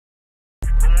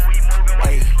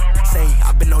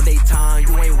time.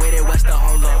 You ain't with it, what's the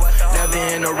hold up? Never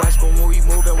in a rush, but when we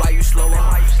moving, why you slow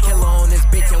up? Killer on this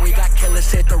bitch, and we got killer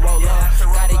shit to roll up.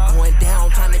 Got it going down,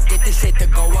 trying to get this shit to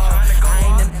go up. I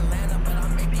ain't in Atlanta, but I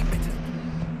make these bitches.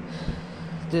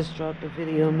 Just dropped a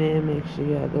video, man. Make sure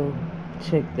y'all go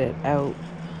check that out.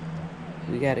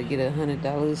 We gotta get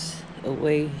 $100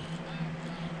 away.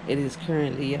 It is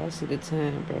currently, y'all see the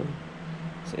time, bro.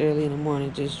 It's early in the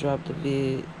morning. Just dropped the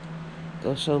vid.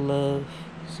 Go show love,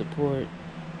 support.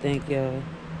 Thank y'all.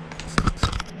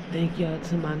 Thank y'all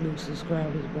to my new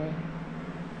subscribers, bro.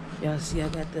 Y'all see I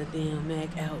got the damn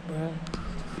Mac out, bro.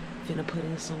 Finna put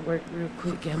in some work real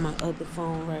quick. Got my other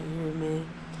phone right here, man.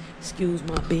 Excuse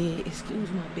my bed. Excuse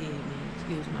my bed, man.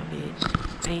 Excuse my bed.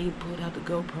 I ain't pulled out the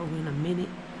GoPro in a minute.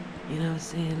 You know what I'm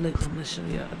saying? Look, I'm gonna show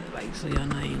y'all, like, so y'all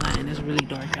know I ain't lying. It's really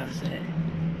dark outside.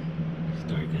 It's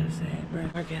dark outside, bro.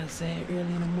 Dark outside early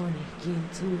in the morning. Getting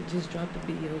to it. Just dropped the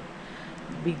video.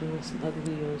 Be doing some other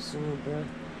videos soon, bro.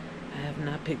 I have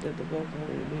not picked up the GoPro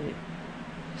in a minute.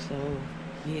 So,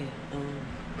 yeah,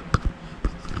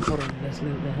 hold on, let's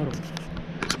leave that, hold on.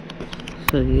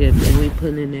 So, yeah, man, we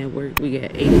putting in that work. We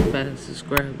got 85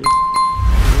 subscribers.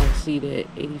 Y'all see that?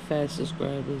 85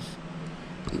 subscribers.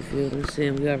 You feel what I'm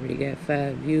saying? We already got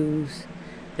 5 views.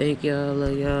 Thank y'all,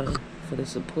 love y'all for the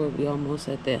support. We almost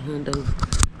at that hundo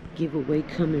giveaway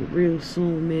coming real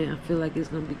soon, man. I feel like it's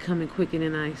gonna be coming quicker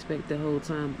than I expect the whole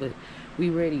time, but we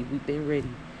ready. We've been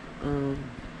ready.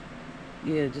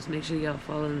 Yeah, just make sure y'all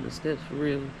following the steps for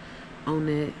real on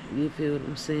that. You feel what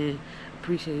I'm saying?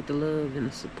 Appreciate the love and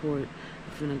the support.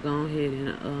 I'm finna go ahead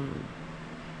and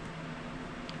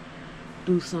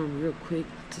do something real quick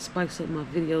to spice up my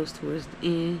videos towards the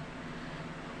end.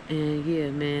 And yeah,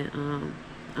 man,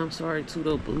 I'm sorry too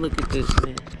though, but look at this,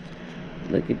 man.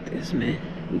 Look at this, man.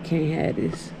 We can't have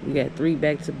this. We got 3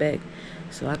 back-to-back,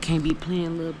 so I can't be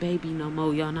playing Lil Baby no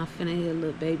more. Y'all not finna hear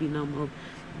Lil Baby no more.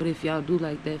 But if y'all do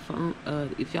like that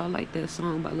if y'all like that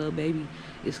song by Lil Baby,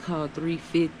 it's called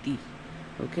 350.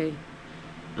 Okay?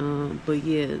 But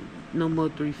yeah, no more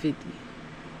 350.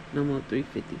 No more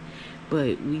 350.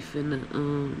 But we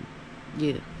finna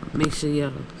yeah, make sure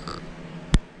y'all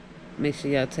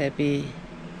tap in.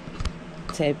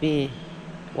 Tap in.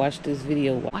 Watch this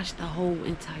video. Watch the whole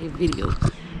entire video.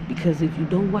 Because if you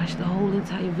don't watch the whole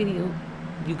entire video,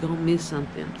 you gonna miss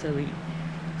something, I'm telling you.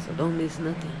 So don't miss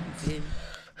nothing. You feel me?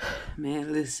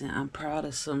 Man, listen, I'm proud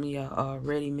of some of y'all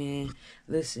already, man.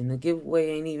 Listen, the giveaway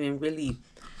ain't even really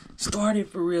started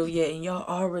for real yet, and y'all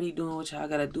already doing what y'all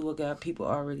gotta do. I got people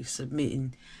already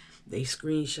submitting they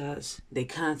screenshots. They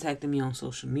contacted me on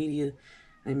social media.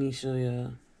 Let me show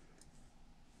y'all.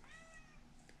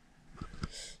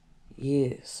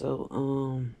 Yeah,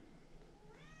 so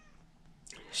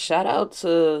shout out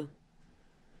to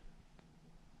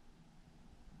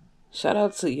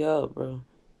y'all, bro.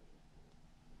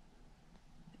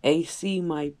 AC,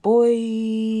 my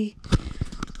boy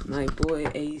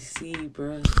AC,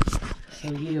 bro.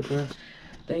 So yeah, bro.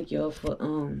 Thank y'all for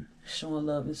showing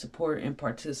love and support and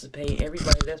participating.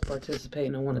 Everybody that's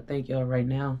participating, I want to thank y'all right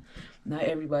now. Not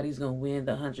everybody's gonna win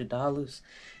the $100.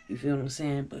 You feel what I'm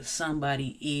saying? But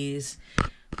somebody is.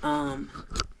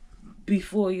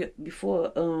 Before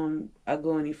I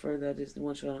go any further, I just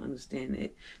want y'all to understand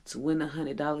that to win the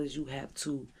 $100, you have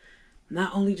to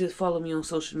not only just follow me on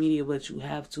social media, but you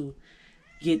have to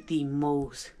get the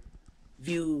most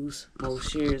views,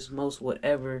 most shares, most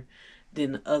whatever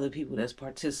than the other people that's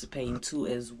participating too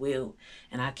as well.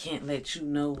 And I can't let you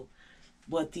know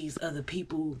what these other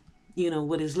people, you know,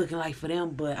 what it's looking like for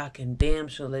them, but I can damn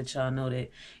sure let y'all know that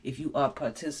if you are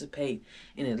participating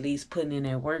and at least putting in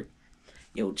that work,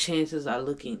 your chances are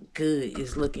looking good.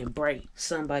 It's looking bright.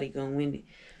 Somebody gonna win it.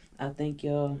 I thank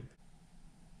y'all.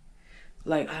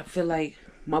 Like, I feel like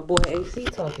my boy AC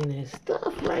talking that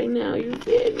stuff right now. You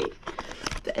feel me?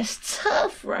 That's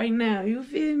tough right now. You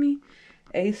feel me?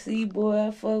 AC, boy,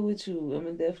 I fuck with you. I'm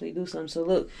gonna definitely do something. So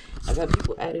look, I got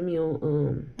people adding me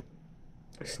on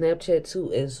Snapchat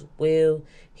too as well.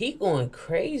 He going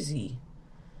crazy.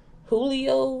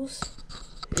 Julio's.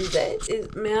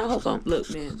 Man, I hope I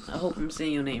hope I'm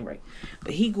saying your name right.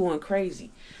 But he going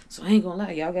crazy. So I ain't gonna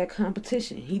lie, y'all got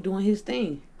competition. He doing his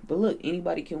thing. But look,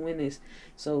 anybody can win this.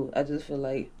 So I just feel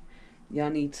like y'all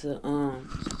need to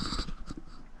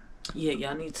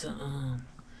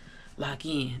lock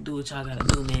in. Do what y'all gotta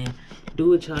do, man. Do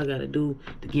what y'all gotta do.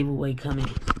 The giveaway coming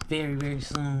very, very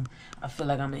soon. I feel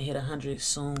like I'm gonna hit 100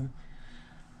 soon.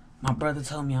 My brother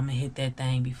told me I'm gonna hit that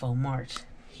thing before March.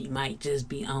 He might just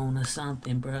be on or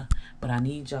something, bruh. But I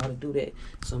need y'all to do that.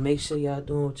 So make sure y'all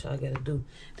doing what y'all gotta do.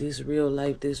 This real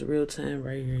life, this real time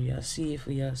right here. Y'all see it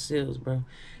for yourselves, bro.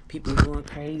 People going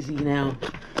crazy now.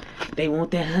 they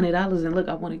want that $100, and look,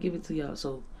 I want to give it to y'all.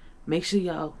 So make sure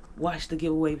y'all watch the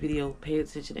giveaway video, pay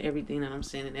attention to everything that I'm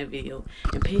saying in that video,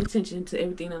 and pay attention to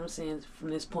everything that I'm saying from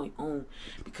this point on,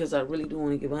 because I really do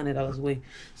want to give $100 away.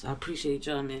 So I appreciate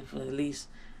y'all, man, for at least,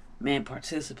 man,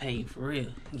 participating for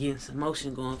real, getting some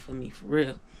motion going for me for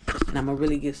real. And I'm gonna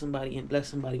really get somebody and bless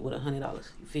somebody with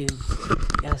 $100. You feel me?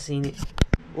 Y'all seen it?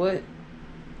 What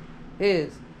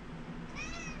is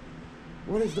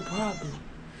the problem?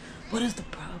 What is the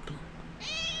problem?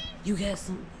 You got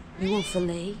some? You want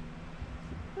filet?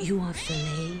 You want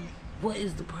filet? What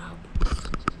is the problem?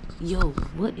 Yo,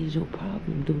 what is your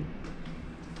problem, dude?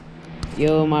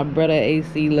 Yo, my brother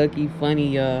AC Lucky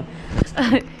funny, y'all.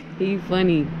 He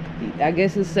funny. I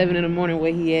guess it's 7 in the morning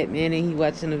where he at, man, and he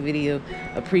watching the video.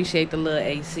 Appreciate the little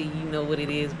AC. You know what it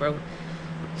is, bro.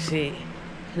 Shit.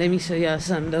 Let me show y'all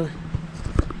something, though.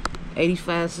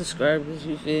 85 subscribers,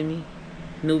 you feel me?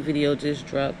 New video just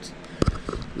dropped.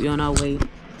 We on our way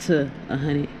to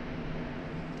 100.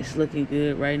 It's looking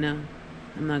good right now.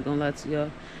 I'm not gonna lie to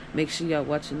y'all. Make sure y'all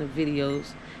watching the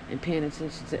videos and paying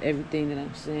attention to everything that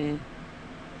I'm saying.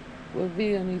 What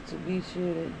video needs to be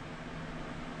shared?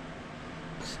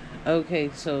 Okay,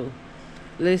 so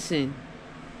listen.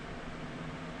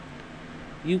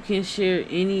 You can share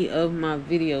any of my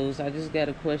videos. I just got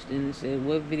a question that said,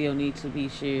 what video needs to be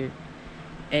shared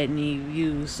at any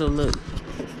views? So look.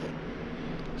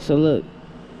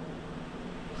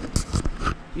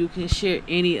 You can share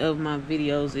any of my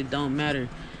videos. It don't matter.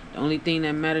 The only thing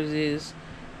that matters is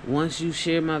once you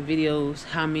share my videos,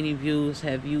 how many views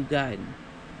have you gotten?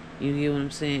 You get what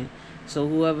I'm saying? So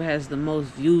whoever has the most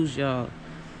views, y'all,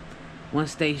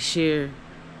 once they share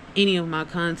any of my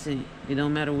content, it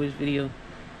don't matter which video,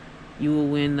 you will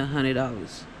win the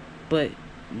 $100. But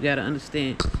you gotta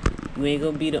understand, you ain't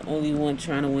gonna be the only one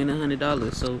trying to win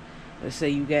 $100. So let's say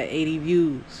you got 80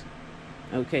 views,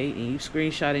 okay, and you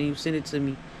screenshot it and you send it to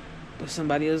me, but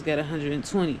somebody else got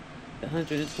 120. The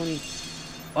 120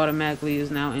 automatically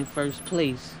is now in first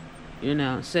place. You're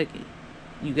now in second.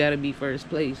 You gotta be first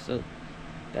place. So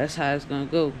that's how it's gonna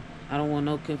go. I don't want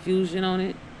no confusion on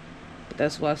it. But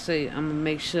that's why I say I'm gonna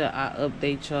make sure I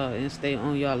update y'all and stay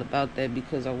on y'all about that,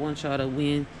 because I want y'all to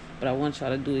win, but I want y'all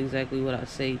to do exactly what I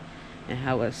say and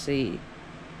how I say it.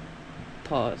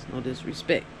 Pause, no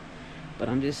disrespect. But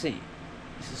I'm just saying,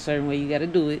 it's a certain way you gotta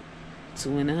do it to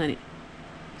win 100.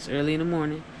 It's early in the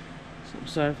morning, so I'm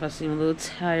sorry if I seem a little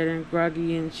tired and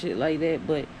groggy and shit like that,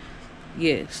 but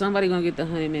yeah, somebody gonna get the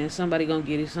 100, man. Somebody gonna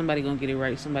get it. Somebody gonna get it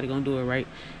right. Somebody gonna do it right.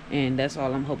 And that's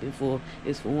all I'm hoping for,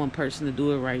 is for one person to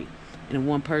do it right. And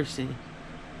one person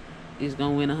is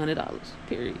gonna win $100.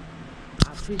 Period.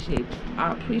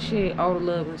 I appreciate all the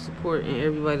love and support and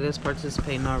everybody that's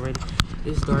participating already.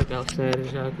 It's dark outside,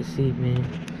 as y'all can see, man.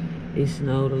 It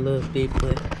snowed a little bit,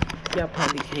 but y'all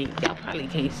probably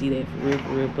can't see that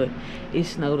for real, but it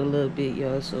snowed a little bit,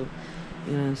 y'all. So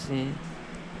you know what I'm saying.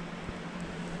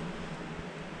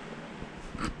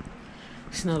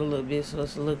 It snowed a little bit, so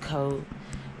it's a little cold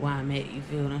where I'm at, you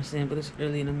feel what I'm saying? But it's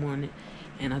early in the morning,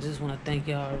 and I just want to thank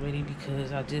y'all already,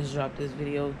 because I just dropped this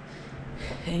video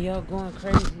and y'all going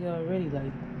crazy already.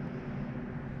 Like,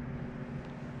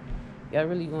 y'all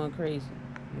really going crazy,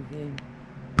 you feel me?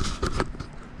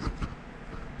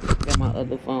 Got my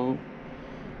other phone,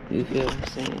 you feel what I'm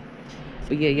saying?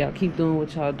 But yeah, y'all keep doing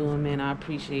what y'all doing, man. I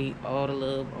appreciate all the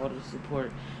love, all the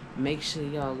support. Make sure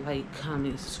y'all like,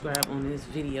 comment, subscribe on this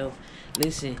video.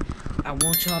 Listen, I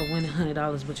want y'all to win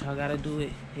 $100, but y'all gotta do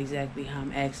it exactly how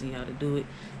I'm asking y'all to do it.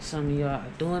 Some of y'all are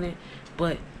doing it,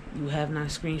 but you have not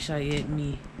screenshot yet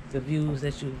me the views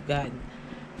that you've gotten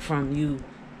from you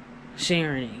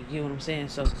sharing it. You get what I'm saying?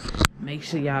 So make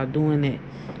sure y'all doing that.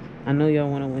 I know y'all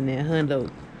want to win that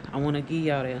 $100. I want to give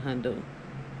y'all that $100.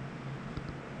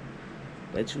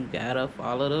 But you gotta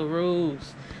follow the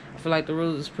rules. I feel like the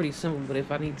rules is pretty simple, but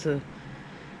if I need to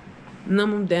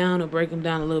numb them down or break them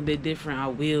down a little bit different, I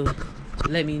will.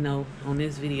 Let me know on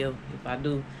this video if I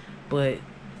do. But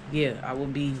yeah, I will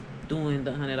be doing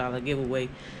the $100 giveaway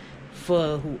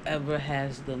for whoever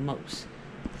has the most.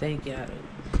 Thank y'all.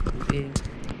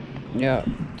 Yeah,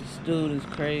 this dude is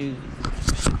crazy,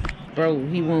 bro.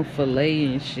 He want filet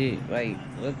and shit. Like,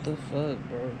 what the fuck,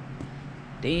 bro?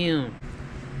 Damn.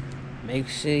 Make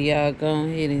sure y'all go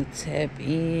ahead and tap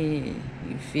in.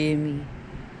 You feel me?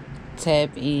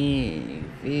 Tap in. You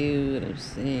feel what I'm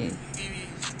saying?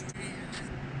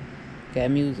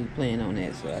 Got music playing on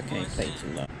that, so I can't play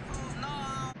too loud.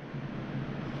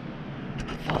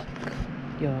 Fuck.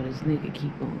 Y'all, this nigga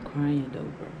keep on crying though,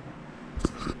 bro.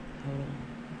 Hold on.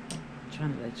 I'm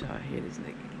trying to let y'all hear this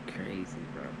nigga. He crazy,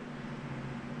 bro.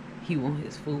 He want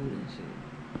his food and shit.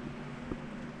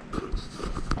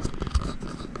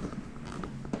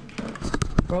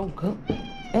 bro. Go.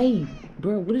 Hey,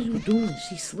 bro, what is you doing?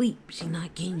 She sleep. She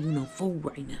not getting you no food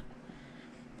right now.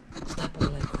 Stop all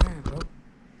that crying, bro.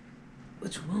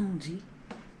 What you want, G?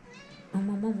 Oh,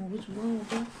 my mama, what you want,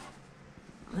 bro?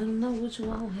 Let them know what you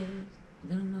want, Hayes.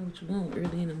 Let them know what you want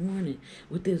early in the morning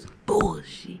with this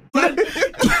bullshit.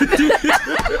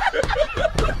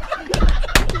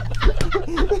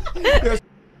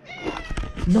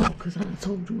 No, because I done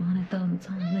told you 100,000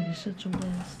 times, nigga, shut your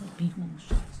ass up. You won't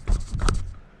shut the fuck up.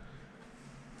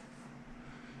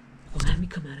 Don't have me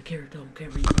come out of character on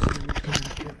camera. You don't have me come out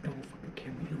of character on fucking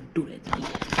camera. You don't do that to me. You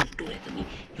don't do that to me.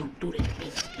 You don't do that to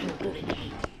me. You don't do that to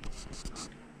me.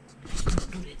 You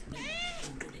don't do that to me. You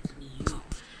don't do that to me.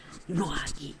 You know how I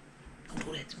get. Don't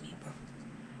do that to me, bro.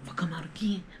 If I come out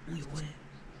again, on your ass.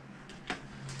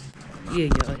 Yeah,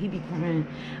 y'all, he be crying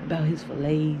about his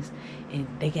fillets, and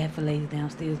they got fillets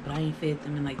downstairs, but I ain't fed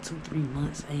them in like 2-3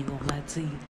 months. I ain't gonna lie to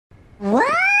you.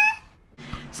 What?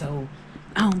 So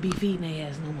I don't be feeding their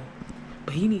ass no more.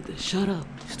 But he need to shut up.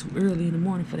 It's too early in the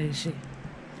morning for that shit.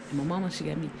 And my mama,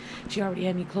 she already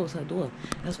had me close her door.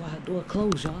 That's why her door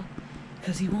closed, y'all.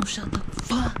 Cause he won't shut the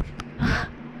fuck up.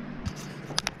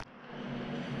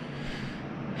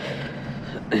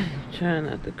 Trying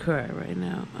not to cry right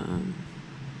now.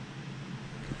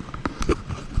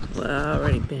 Well, I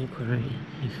already been crying.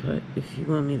 If you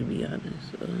want me to be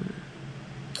honest,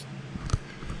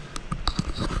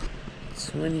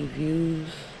 20 views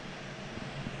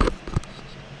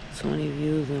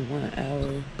in 1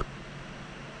 hour,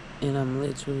 and I'm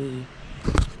literally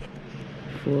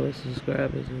 4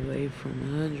 subscribers away from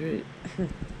 100.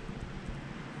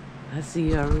 I see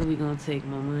y'all really gonna take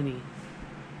my money,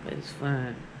 but it's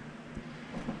fine.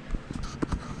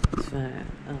 It's fine.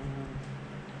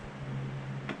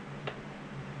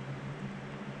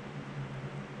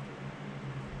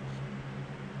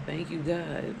 Thank you,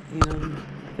 God. You know,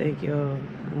 thank y'all.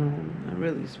 I'm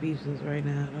really speechless right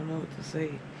now. I don't know what to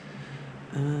say.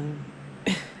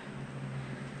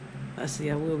 I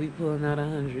see I will be pulling out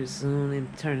 100 soon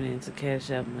and turning it into Cash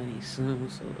App money soon.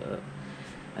 So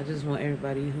I just want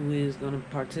everybody who is going to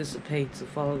participate to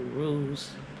follow the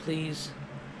rules. Please,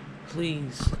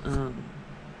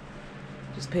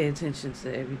 just pay attention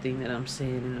to everything that I'm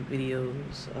saying in the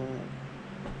videos.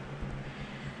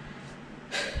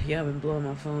 Y'all been blowing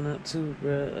my phone up too,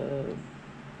 bruh.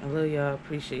 I love y'all,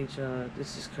 appreciate y'all.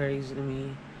 This is crazy to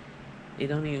me. It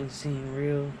don't even seem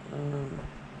real.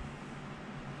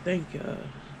 Thank y'all,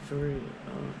 for real.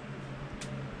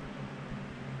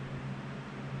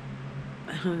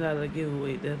 $100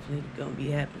 giveaway definitely gonna be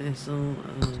happening soon.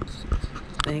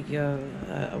 Thank y'all.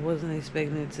 I wasn't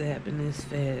expecting it to happen this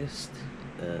fast.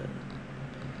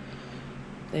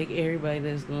 Thank everybody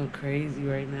that's going crazy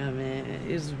right now, man.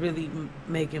 It's really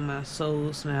making my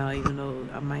soul smile, even though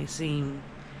I might seem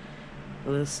a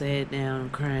little sad now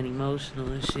and crying emotional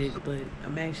and shit, but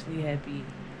I'm actually happy.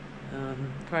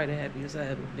 Probably the happiest I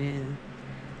ever been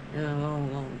in a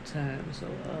long time. So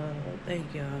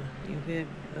thank y'all. You feel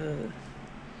me?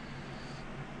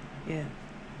 Yeah.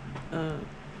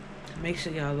 Make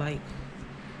sure y'all like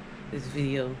this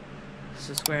video,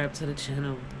 subscribe to the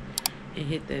channel, and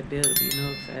hit that bell to be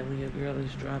notified when your girl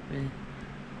is dropping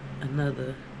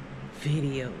another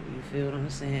video. You feel what I'm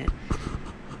saying?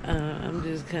 I'm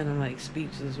just kind of like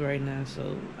speechless right now,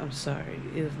 so I'm sorry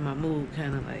if my mood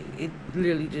kind of like, it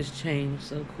literally just changed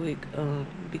so quick,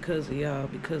 because of y'all,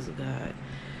 because of God.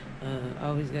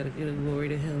 Always got to give the glory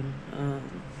to him.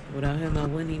 Without him, I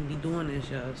wouldn't even be doing this,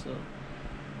 y'all. So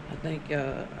I thank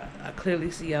y'all. I clearly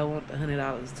see y'all want the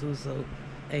 $100 too, so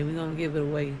hey, we gonna give it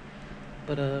away.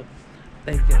 But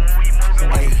thank y'all.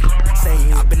 Say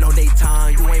I've been on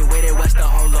daytime, you ain't with it, what's the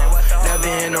hold up? Never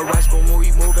in a rush, but when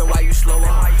we moving, why you slow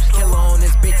up? Killer on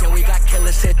this bitch, and we got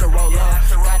killer shit to roll up.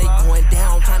 Got it going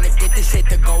down, trying to get this shit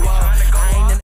to go up.